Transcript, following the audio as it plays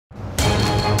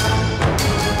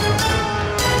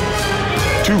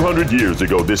200 years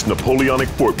ago, this Napoleonic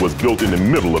fort was built in the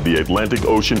middle of the Atlantic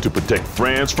Ocean to protect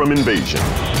France from invasion.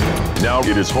 Now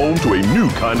it is home to a new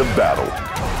kind of battle.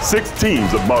 6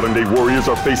 teams of modern-day warriors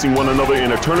are facing one another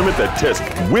in a tournament that tests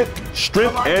wit,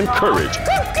 strength, and courage.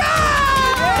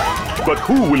 But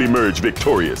who will emerge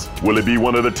victorious? Will it be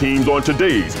one of the teams on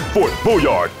today's Fort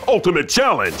Boyard Ultimate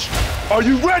Challenge? Are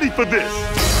you ready for this?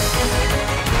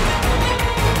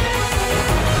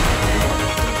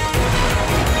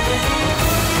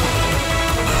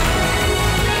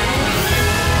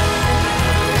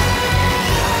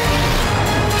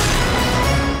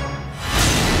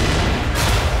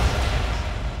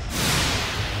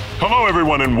 Hello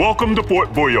everyone and welcome to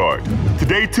Fort Boyard.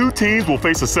 Today 2 teams will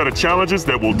face a set of challenges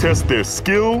that will test their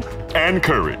skill and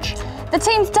courage. The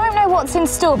teams don't know what's in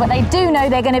store, but they do know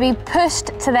they're going to be pushed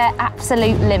to their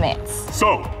absolute limits.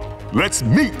 So, let's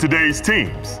meet today's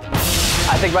teams.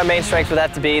 I think my main strength would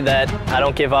have to be that I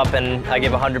don't give up and I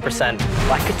give 100%.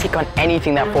 I could take on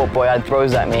anything that Fort Boyard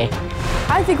throws at me.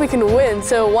 I think we can win,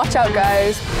 so watch out,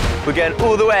 guys. We're getting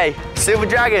all the way. Silver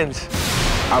Dragons.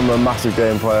 I'm a massive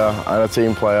game player and a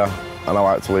team player, and I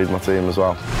like to lead my team as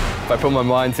well. If I put my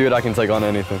mind to it, I can take on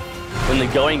anything. When the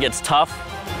going gets tough,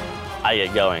 I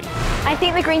get going. I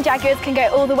think the Green Jaguars can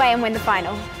go all the way and win the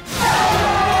final.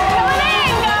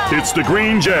 It's the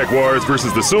Green Jaguars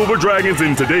versus the Silver Dragons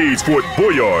in today's Fort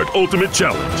Boyard Ultimate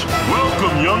Challenge.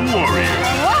 Welcome, young warriors.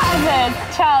 Wowzers!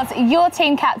 Charles, you're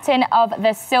team captain of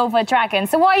the Silver Dragons.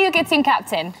 So why are you a good team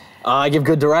captain? I give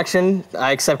good direction,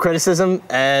 I accept criticism,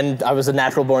 and I was a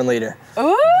natural-born leader. Ooh,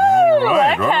 all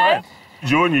right. okay.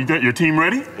 Jordan, you got your team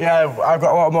ready? Yeah, I've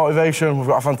got a lot of motivation. We've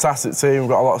got a fantastic team. We've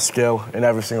got a lot of skill in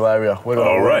every single area. We're gonna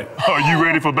All right. win. Are you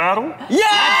ready for battle?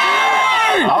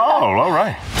 Yeah! Oh, all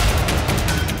right.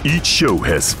 Each show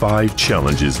has 5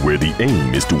 challenges where the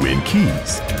aim is to win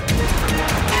keys.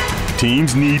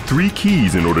 Teams need 3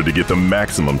 keys in order to get the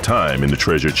maximum time in the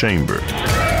treasure chamber.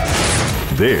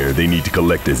 There, they need to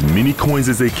collect as many coins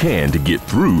as they can to get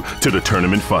through to the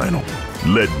tournament final.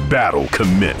 Let battle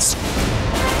commence.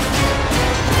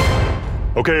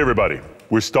 Okay, everybody,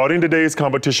 we're starting today's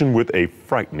competition with a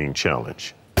frightening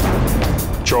challenge.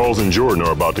 Charles and Jordan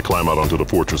are about to climb out onto the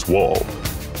fortress wall.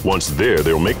 Once there,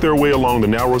 they'll make their way along the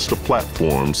narrowest of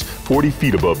platforms 40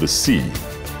 feet above the sea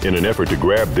in an effort to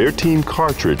grab their team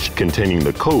cartridge containing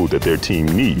the code that their team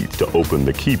needs to open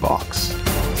the key box.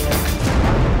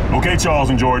 Okay, Charles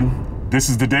and Jordan, this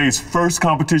is today's first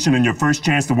competition and your first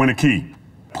chance to win a key.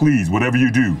 Please, whatever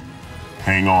you do,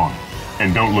 hang on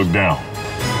and don't look down.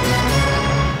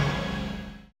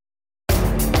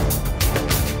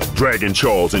 Dragon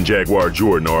Charles and Jaguar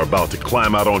Jordan are about to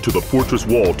climb out onto the fortress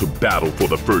wall to battle for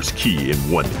the first key in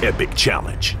one epic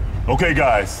challenge. Okay,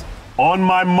 guys, on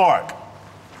my mark,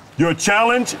 your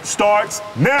challenge starts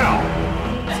now.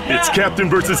 It's captain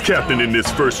versus captain in this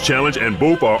first challenge, and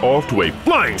both are off to a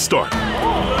flying start.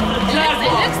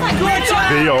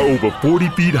 They are over 40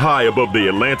 feet high above the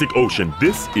Atlantic Ocean.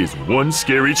 This is one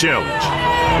scary challenge.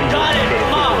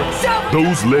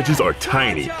 Those ledges are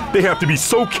tiny. They have to be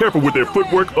so careful with their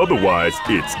footwork, otherwise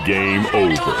it's game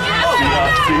over.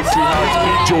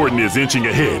 Jordan is inching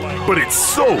ahead, but it's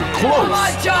so close.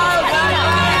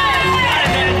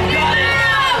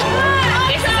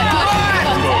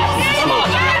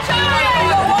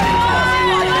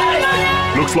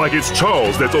 Looks like it's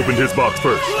Charles that's opened his box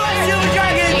first.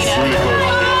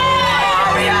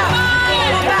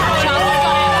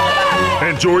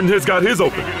 And Jordan has got his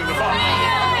open.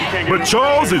 But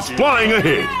Charles is flying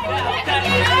ahead.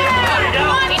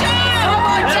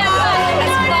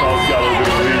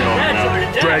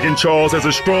 Dragon Charles has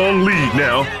a strong lead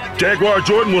now. Jaguar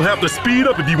Jordan will have to speed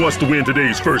up if he wants to win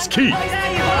today's first key.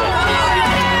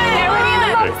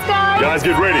 Guys,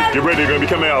 get ready. Get ready. They're going to be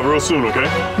coming out real soon, okay?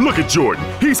 Look at Jordan.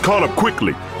 He's caught up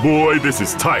quickly. Boy, this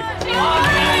is tight.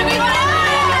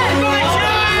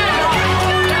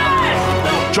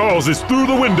 Charles is through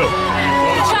the window.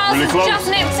 Charles really close. Just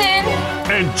nipped in.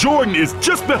 And Jordan is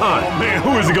just behind. Man,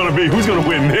 who is it going to be? Who's going to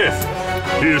win this?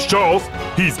 Here's Charles.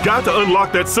 He's got to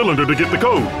unlock that cylinder to get the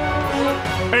code.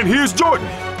 And here's Jordan.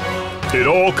 It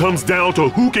all comes down to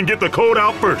who can get the code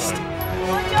out first.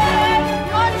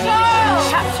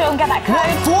 Capture and get that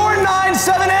code.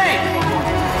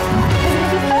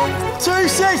 4978!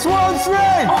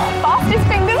 2613! Fastest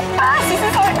fingers first. This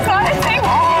is so exciting.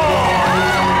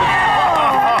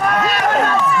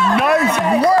 Nice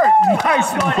work.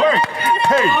 Nice work.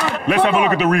 Hey, let's have a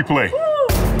look at the replay.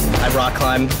 I rock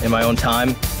climbed in my own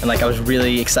time, and I was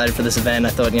really excited for this event. I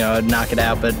thought, I'd knock it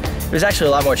out, but it was actually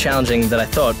a lot more challenging than I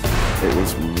thought. It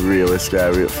was really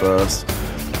scary at first.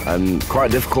 and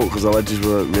quite difficult because the ledges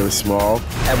were really small.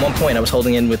 At one point, I was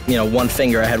holding in with, one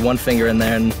finger. I had one finger in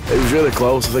there, and it was really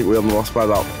close. I think we only lost by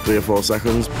about 3 or 4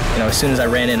 seconds. As soon as I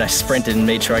ran in, I sprinted and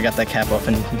made sure I got that cap off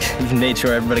and made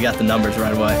sure everybody got the numbers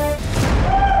right away.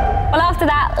 Well, after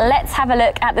that, let's have a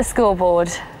look at the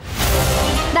scoreboard.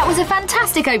 That was a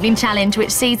fantastic opening challenge,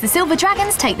 which sees the Silver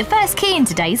Dragons take the first key in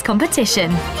today's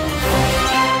competition.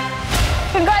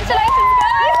 Congratulations,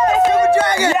 guys! Silver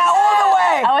Dragons! Yeah, all the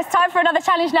way! Oh, it's time for another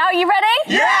challenge now. Are you ready?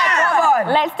 Yeah! Come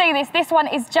on! Let's do this. This one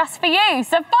is just for you,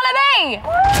 so follow me!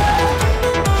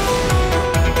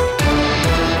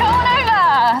 Come on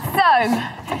over! So,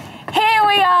 here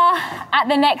we are at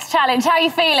the next challenge. How are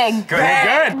you feeling?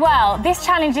 Good. Well, this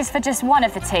challenge is for just one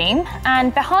of the team,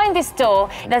 and behind this door,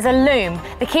 there's a loom.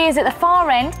 The key is at the far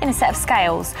end in a set of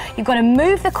scales. You've got to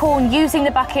move the corn using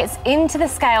the buckets into the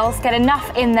scales, get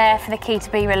enough in there for the key to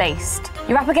be released.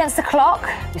 You're up against the clock.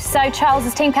 So, Charles,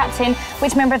 as team captain,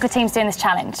 which member of the team's doing this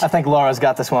challenge? I think Laura's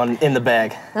got this one in the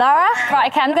bag. Laura? Right,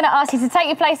 okay, I'm going to ask you to take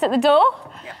your place at the door.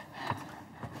 Yep.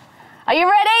 Are you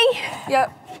ready?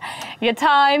 Yep. Your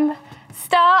time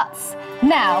starts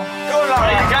now. Go,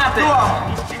 Laura, you got this.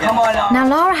 Come on, Laura. Now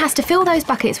Laura has to fill those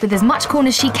buckets with as much corn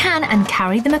as she can and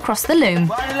carry them across the loom.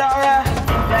 Come on, Laura.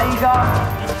 There you go.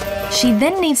 She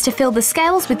then needs to fill the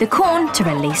scales with the corn to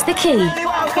release the key.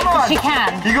 Come on. She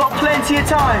can. You got plenty of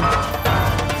time.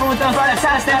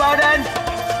 Fantastic, well done.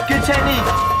 Good technique.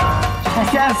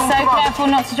 Careful, So careful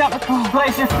not to drop the corn.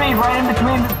 Place your feet right in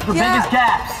between the biggest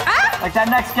gaps. Like that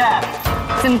next gap.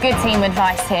 Some good team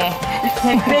advice here.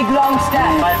 Big long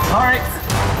step. Alright.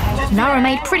 Laura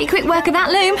made pretty quick work of that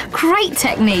loom. Great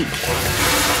technique.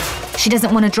 She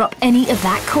doesn't want to drop any of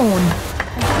that corn.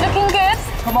 Looking good.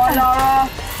 Come on, Laura.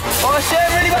 Oh, shit,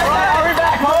 really back. Hurry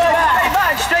back.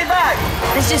 Straight back.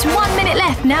 There's just 1 minute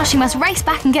left. Now she must race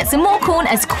back and get some more corn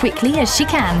as quickly as she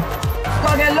can.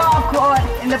 Gotta get a lot of corn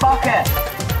in the bucket.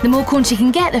 The more corn she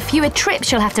can get, the fewer trips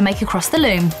she'll have to make across the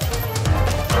loom.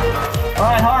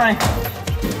 Alright, hurry.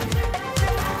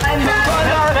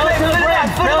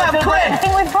 Fill it up, quick. I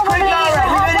think we're probably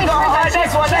halfway through the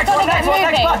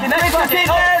Next bucket.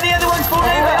 The other one's falling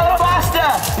a little faster.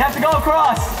 You have to go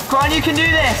across. Go on, you can do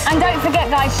this. And don't forget,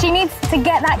 guys, she needs to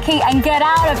get that key and get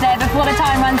out of there before the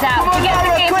time runs out. Come on, She gets the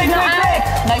Laura, key, quick, she's not quick,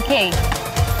 out. No key.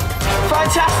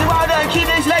 Fantastic, well done.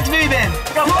 Keep those legs moving.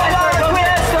 Come on, Laura,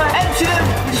 quick. Empty them.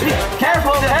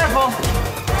 Careful. Alright,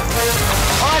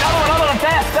 other one.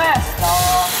 Fast.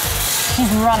 She's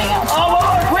running out. Oh,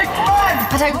 Laura, quick, run.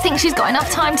 I don't think she's got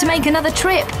enough time to make another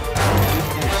trip.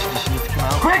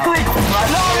 Quickly.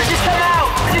 Laura, just come out.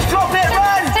 Just drop it,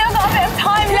 run. Still got a bit of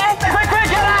time left. Quick,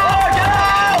 get out. Laura, get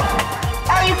out.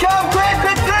 Out you come, quick,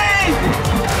 3.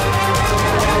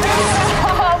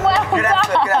 Oh,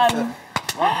 well done.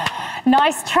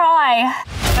 Nice try.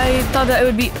 I thought that it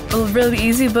would be really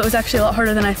easy, but it was actually a lot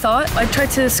harder than I thought. I tried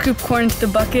to scoop corn into the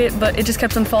bucket, but it just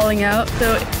kept on falling out.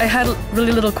 So I had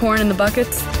really little corn in the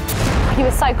buckets. You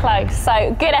were so close,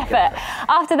 so good effort.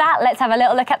 After that, let's have a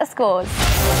little look at the scores.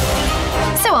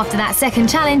 So after that second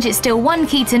challenge, it's still 1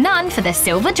 key to none for the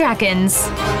Silver Dragons.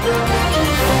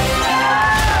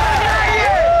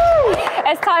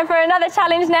 It's time for another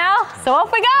challenge now, so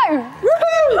off we go.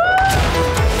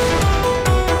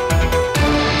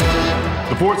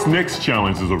 The fort's next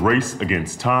challenge is a race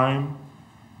against time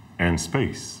and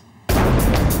space.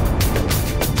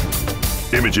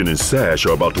 Imogen and Sash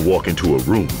are about to walk into a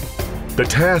room. The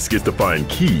task is to find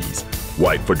keys,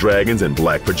 white for dragons and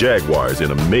black for jaguars,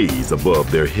 in a maze above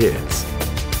their heads.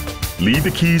 Lead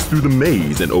the keys through the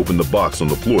maze and open the box on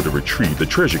the floor to retrieve the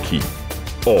treasure key,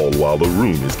 all while the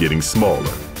room is getting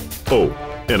smaller. Oh,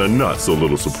 and a not so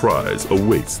little surprise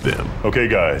awaits them. Okay,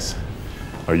 guys,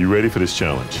 are you ready for this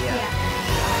challenge? Yeah.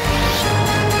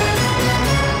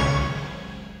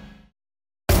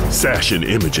 Sash and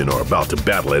Imogen are about to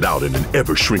battle it out in an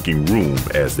ever-shrinking room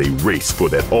as they race for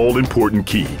that all-important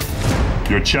key.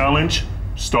 Your challenge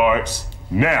starts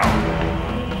now.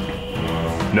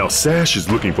 Now Sash is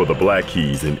looking for the black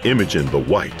keys and Imogen the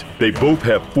white. They both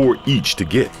have 4 each to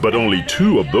get, but only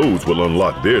 2 of those will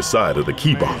unlock their side of the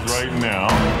key box. Right now.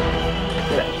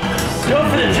 Go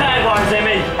for the Jaguars,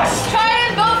 Amy. Try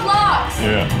in both locks.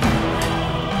 Yeah.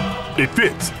 It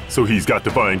fits, so he's got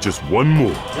to find just one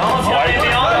more. Come on.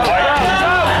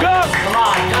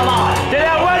 Get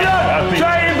out, right up.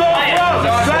 Try in both.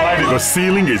 The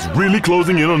ceiling is really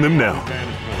closing in on them now.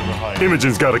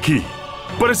 Imogen's got a key,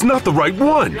 but it's not the right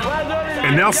one.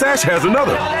 And now Sash has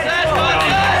another.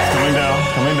 Coming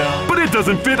down. But it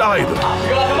doesn't fit either.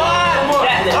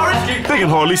 They can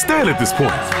hardly stand at this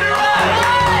point.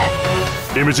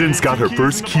 Imogen's got her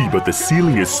first key, but the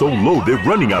ceiling is so low they're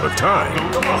running out of time.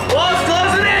 Wall's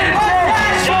closing in.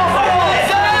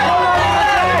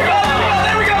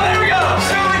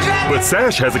 but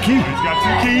Sash has a key. He's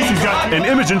got 2 keys, and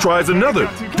Imogen tries another.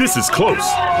 This is close.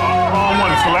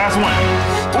 One, it's the last one.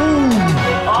 Ooh!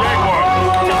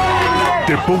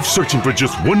 They're both searching for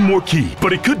just one more key,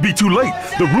 but it could be too late.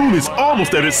 The room is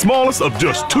almost at its smallest of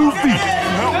just 2 feet.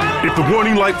 If the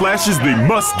warning light flashes, they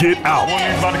must get out.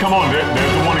 Warning's about to come on. There's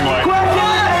the warning light. You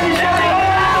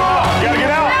gotta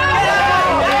get out.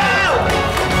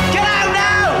 Get out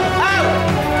now!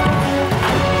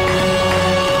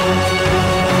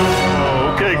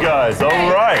 Okay, guys, all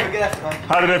right.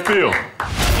 How did that feel?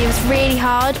 It was really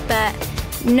hard, but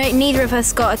neither of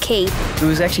us got a key. It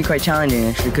was actually quite challenging,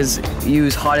 actually, because it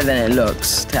was harder than it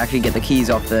looks to actually get the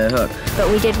keys off the hook. But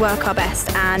we did work our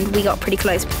best, and we got pretty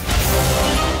close.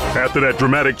 After that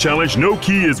dramatic challenge, no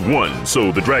key is won,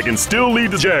 so the Dragons still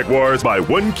lead the Jaguars by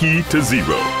 1 key to 0.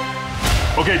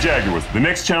 Okay, Jaguars, the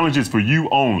next challenge is for you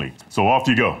only, so off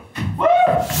you go.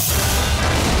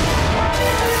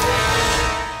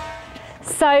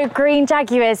 So, Green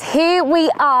Jaguars, here we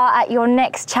are at your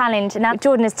next challenge. Now,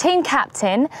 Jordan, as team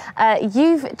captain,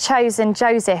 you've chosen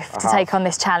Joseph to take on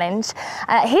this challenge.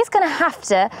 He's going to have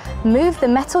to move the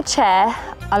metal chair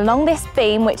along this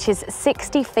beam, which is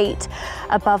 60 feet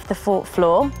above the fort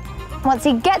floor. Once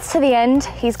he gets to the end,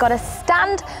 he's got to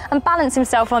stand and balance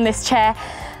himself on this chair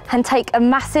and take a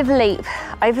massive leap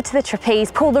over to the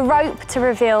trapeze, pull the rope to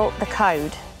reveal the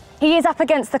code. He is up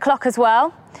against the clock as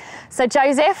well. So,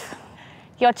 Joseph,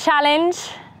 your challenge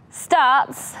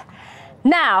starts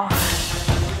now.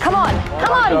 Come on,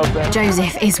 come on.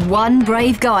 Joseph is one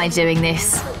brave guy doing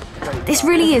this. This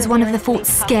really is one of the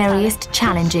fort's scariest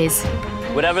challenges.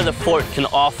 Whatever the fort can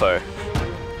offer,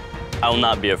 I will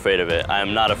not be afraid of it. I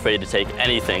am not afraid to take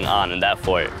anything on in that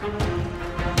fort.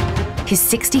 He's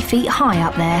 60 feet high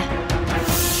up there.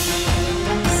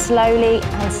 Slowly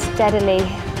and steadily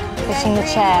pushing the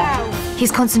chair.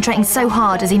 He's concentrating so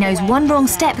hard as he knows one wrong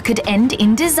step could end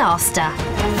in disaster.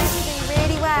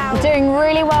 You're doing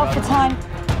really well for time.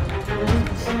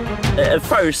 At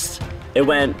first, it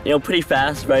went, pretty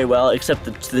fast, very well, except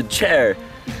the chair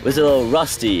was a little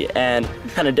rusty and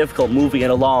kind of difficult moving it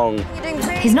along.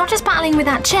 He's not just battling with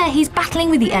that chair, he's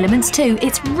battling with the elements too.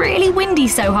 It's really windy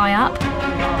so high up.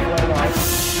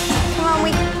 Come on,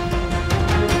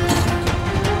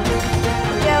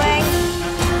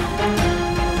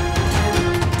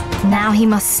 Now he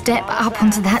must step up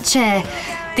onto that chair.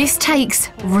 This takes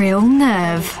real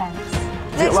nerve.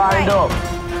 Is it lined up?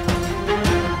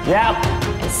 Yep.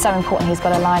 It's so important he's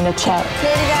got to line the chair.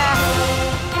 Here we go.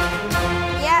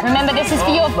 Yep. Remember, this is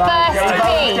for your first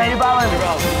key. Get your balance.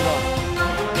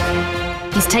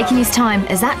 He's taking his time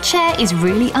as that chair is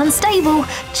really unstable,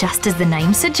 just as the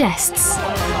name suggests.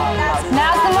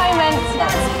 Now's the moment.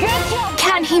 Good job.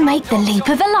 Can he make the leap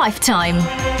of a lifetime?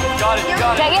 Got it,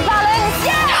 got it. Get your balance.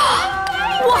 Yeah.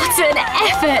 What an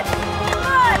effort!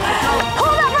 Pull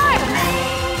that rope.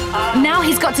 Now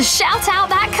he's got to shout out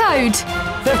that code.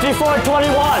 5421.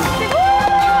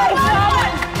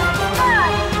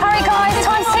 Hurry, guys,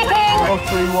 time's ticking.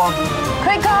 431.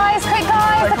 Quick, guys, quick,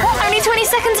 guys. Only 20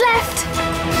 seconds left.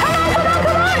 Come on, come on,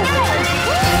 come on.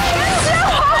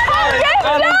 Good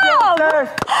job.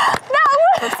 That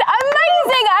was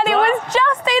amazing, and it was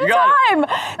just in time.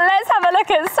 Let's have a look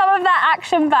at some of that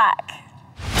action back.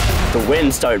 The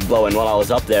wind started blowing while I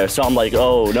was up there, so I'm like,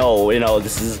 oh no,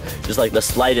 this is just like the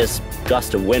slightest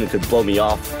gust of wind could blow me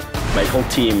off. My whole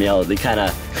team, they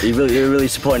were really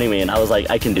supporting me, and I was like,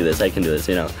 I can do this,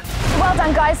 Well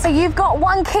done, guys. So you've got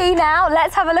 1 key now.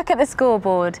 Let's have a look at the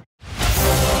scoreboard.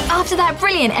 After that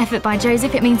brilliant effort by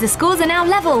Joseph, it means the scores are now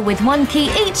level with 1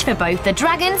 key each for both the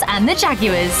Dragons and the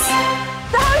Jaguars.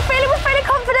 So how are we feeling? We're feeling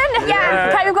confident?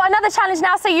 Yeah. Okay, we've got another challenge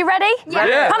now, so you ready?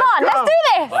 Yeah. Come on, let's do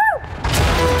this.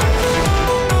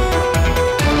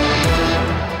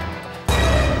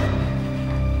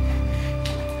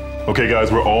 Okay,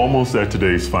 guys, we're almost at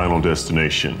today's final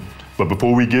destination. But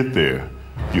before we get there,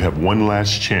 you have one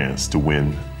last chance to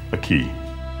win a key.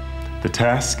 The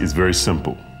task is very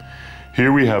simple.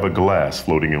 Here we have a glass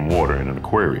floating in water in an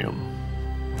aquarium.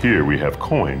 Here we have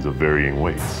coins of varying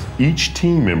weights. Each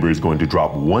team member is going to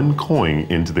drop 1 coin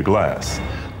into the glass.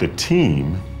 The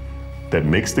team that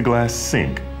makes the glass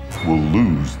sink will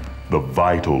lose the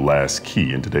vital last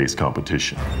key in today's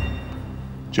competition.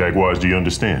 Jaguars, do you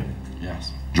understand?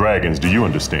 Yes. Dragons, do you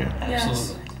understand?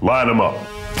 Yes. Line them up.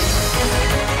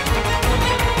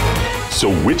 So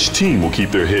which team will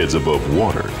keep their heads above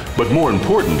water? But more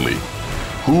importantly,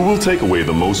 who will take away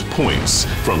the most points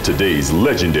from today's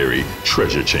legendary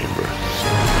treasure chamber?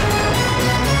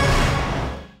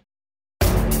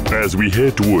 As we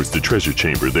head towards the treasure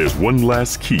chamber, there's one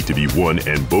last key to be won,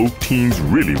 and both teams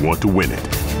really want to win it.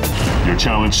 Your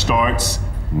challenge starts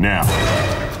Now,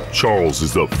 Charles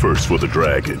is up first for the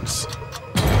Dragons.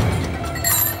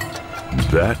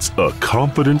 That's a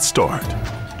confident start.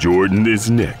 Jordan is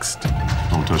next.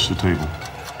 Don't touch the table.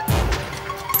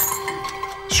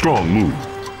 Strong move.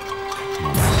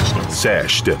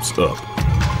 Sash steps up.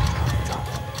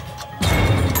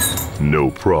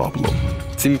 No problem.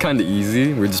 It seemed kind of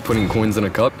easy. We're just putting coins in a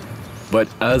cup. But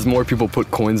as more people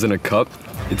put coins in a cup,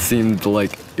 it seemed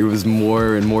like it was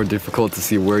more and more difficult to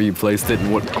see where you placed it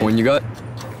and what coin you got.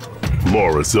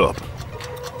 Laura's up.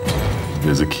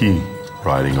 There's a key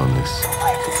riding on this.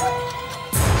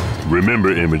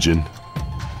 Remember, Imogen,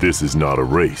 this is not a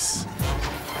race.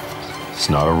 It's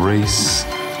not a race.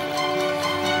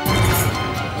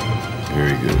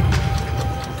 Very good.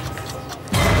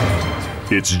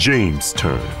 It's James'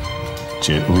 turn.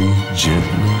 Gently,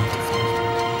 gently.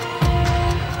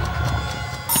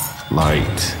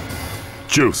 Light.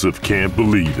 Joseph can't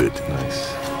believe it.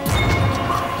 Nice.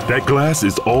 That glass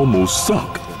is almost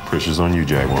sunk. Pressure's on you,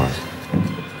 Jaguars.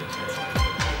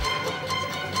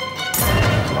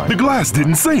 The glass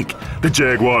didn't sink. The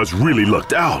Jaguars really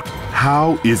lucked out.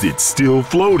 How is it still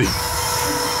floating?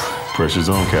 Pressure's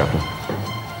on, Captain.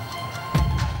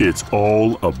 It's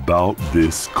all about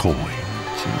this coin.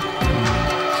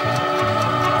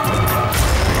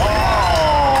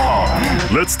 Oh!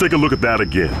 Let's take a look at that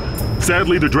again.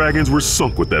 Sadly, the Dragons were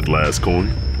sunk with that last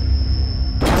coin.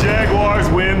 Jaguars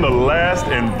win the last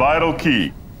and vital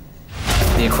key.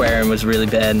 The aquarium was really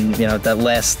bad, and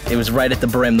it was right at the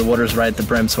brim. The water was right at the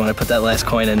brim, so when I put that last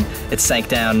coin in, it sank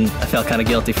down. I felt kind of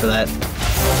guilty for that.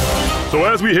 So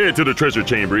as we head to the treasure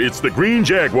chamber, it's the Green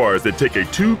Jaguars that take a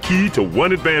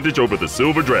 2-1 advantage over the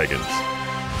Silver Dragons.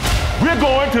 We're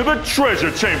going to the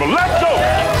treasure chamber. Let's go!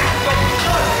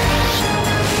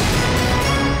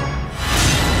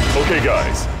 Okay,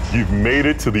 guys, you've made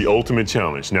it to the ultimate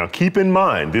challenge. Now, keep in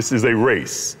mind, this is a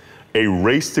race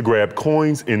to grab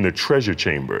coins in the treasure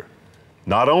chamber.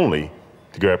 Not only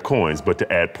to grab coins, but to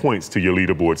add points to your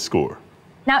leaderboard score.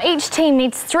 Now, each team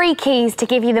needs 3 keys to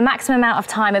give you the maximum amount of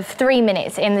time of 3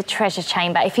 minutes in the treasure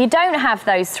chamber. If you don't have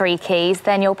those 3 keys,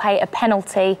 then you'll pay a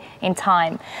penalty in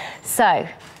time. So,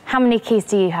 how many keys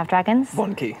do you have, Dragons?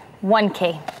 1 key. 1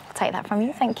 key. I'll take that from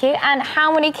you, thank you. And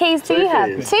how many keys do you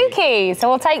have? 2 keys. So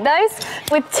we'll take those.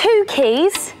 With 2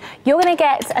 keys, you're going to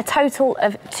get a total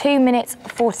of 2 minutes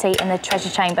 40 in the treasure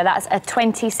chamber. That's a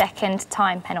 20-second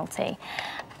time penalty.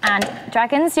 And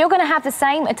Dragons, you're going to have the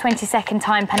same, a 20-second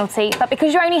time penalty, but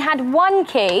because you only had 1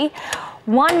 key,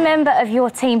 1 member of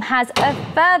your team has a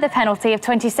further penalty of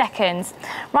 20 seconds.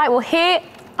 Right, well, here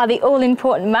are the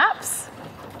all-important maps.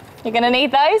 You're going to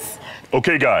need those.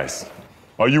 Okay, guys,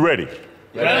 are you ready?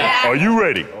 Yeah. Are you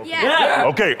ready? Yeah.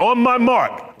 Okay, on my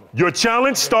mark, your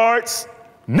challenge starts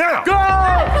now. Go! Come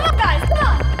on, guys, come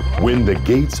on. When the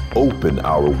gates open,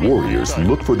 our warriors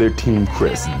look for their team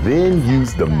crest, then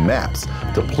use the maps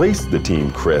to place the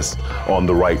team crest on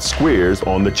the right squares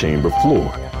on the chamber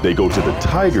floor. They go to the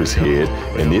tiger's head,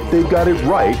 and if they've got it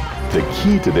right, the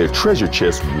key to their treasure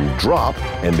chest will drop,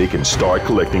 and they can start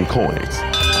collecting coins.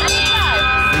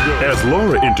 As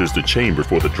Laura enters the chamber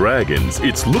for the Dragons,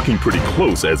 it's looking pretty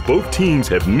close as both teams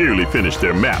have nearly finished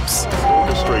their maps.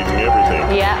 Orchestrating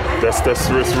everything. Yeah. That's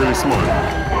really smart.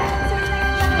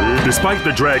 Despite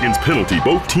the Dragons' penalty,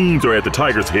 both teams are at the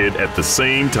tiger's head at the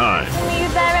same time. Are you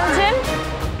there,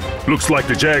 Imogen? Looks like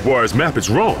the Jaguars' map is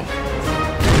wrong.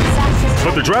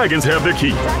 But the Dragons have their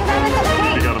key.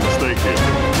 They got a mistake here.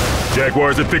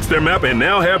 Jaguars have fixed their map and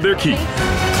now have their key.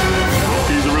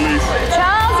 Keys are released.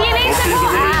 Charles, you need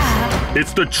some.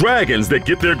 It's the Dragons that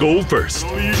get their gold first.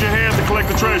 Only use your hands to collect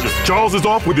the treasure. Charles is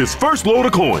off with his first load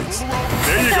of coins.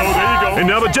 There you go, there you go. And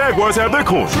now the Jaguars have their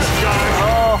coins.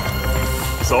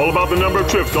 It's all about the number of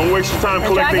trips. Don't waste your time The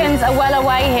collecting. Dragons are well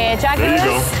away here. Dragons. There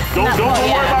you go. Don't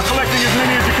worry about collecting as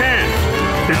many as you can.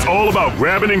 It's all about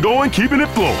grabbing and going, keeping it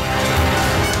flowing.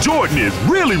 Jordan is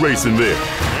really racing there.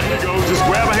 There you go. Just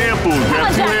grab a handful.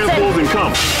 Grab 2 handfuls and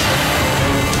come.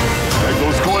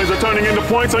 Those coins are turning into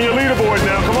points on your leaderboard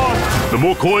now. Come on. The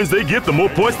more coins they get, the more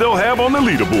points they'll have on the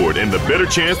leaderboard, and the better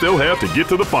chance they'll have to get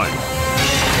to the final.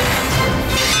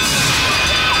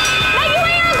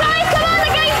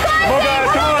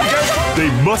 They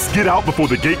must get out before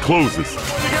the gate closes.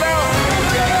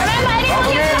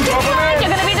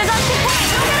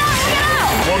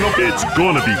 It's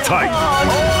gonna be tight.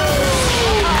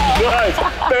 Nice.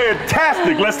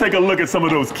 Fantastic. Let's take a look at some of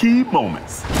those key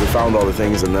moments. We found all the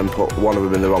things and then put one of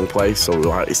them in the wrong place, so we were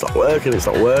like, it's not working, it's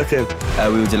not working.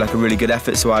 We did like a really good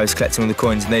effort, so I was collecting all the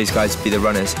coins and these guys would be the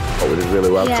runners. But we did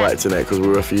really well collecting it because we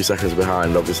were a few seconds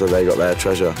behind. Obviously, they got their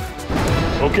treasure.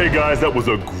 Okay, guys, that was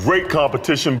a great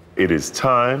competition. It is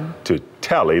time to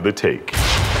tally the take.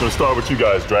 I'm gonna start with you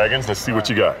guys, Dragons. Let's see what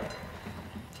you got.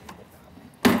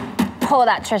 Pour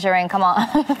that treasure in, come on.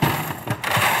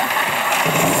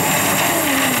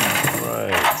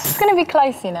 Right. It's gonna be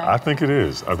close, you know. I think it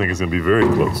is. I think it's gonna be very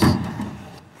close.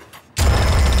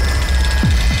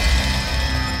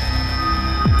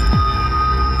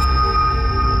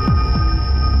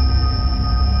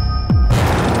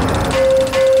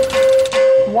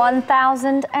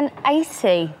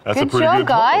 $1,080. That's good a pretty job, good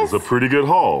guys. haul. It's a pretty good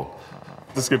haul.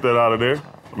 Let's get that out of there.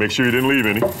 Make sure you didn't leave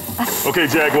any. Okay,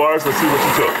 Jaguars, let's see what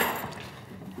you took.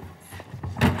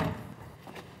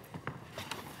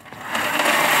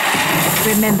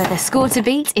 Remember, the score to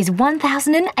beat is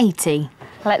 1,080.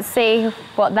 Let's see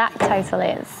what that total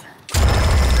is.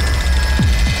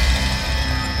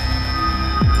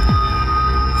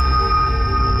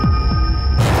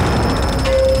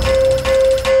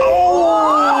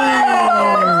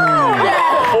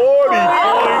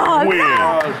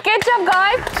 Good job,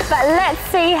 guys. But let's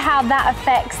see how that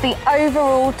affects the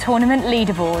overall tournament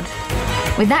leaderboard.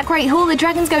 With that great haul, the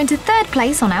Dragons go into 3rd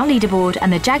place on our leaderboard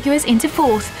and the Jaguars into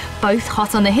 4th, both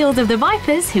hot on the heels of the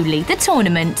Vipers, who lead the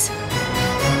tournament.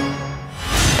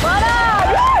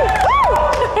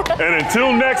 And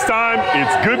until next time,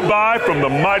 it's goodbye from the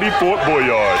mighty Fort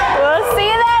Boyard. We'll see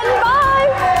you then. Bye.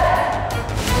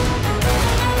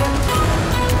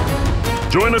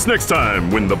 Join us next time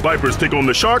when the Vipers take on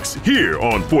the Sharks here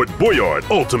on Fort Boyard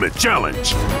Ultimate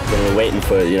Challenge. When we were waiting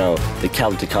for, the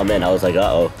count to come in, I was like,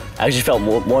 uh-oh. I actually felt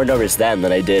more nervous then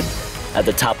than I did at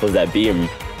the top of that beam.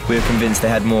 We were convinced they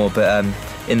had more, but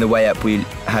in the way up we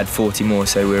had 40 more,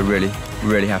 so we were really,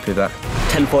 really happy with that.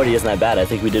 1040 isn't that bad. I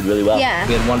think we did really well. Yeah.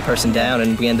 We had one person down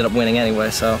and we ended up winning anyway,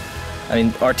 so, I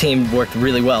mean, our team worked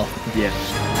really well. Yeah.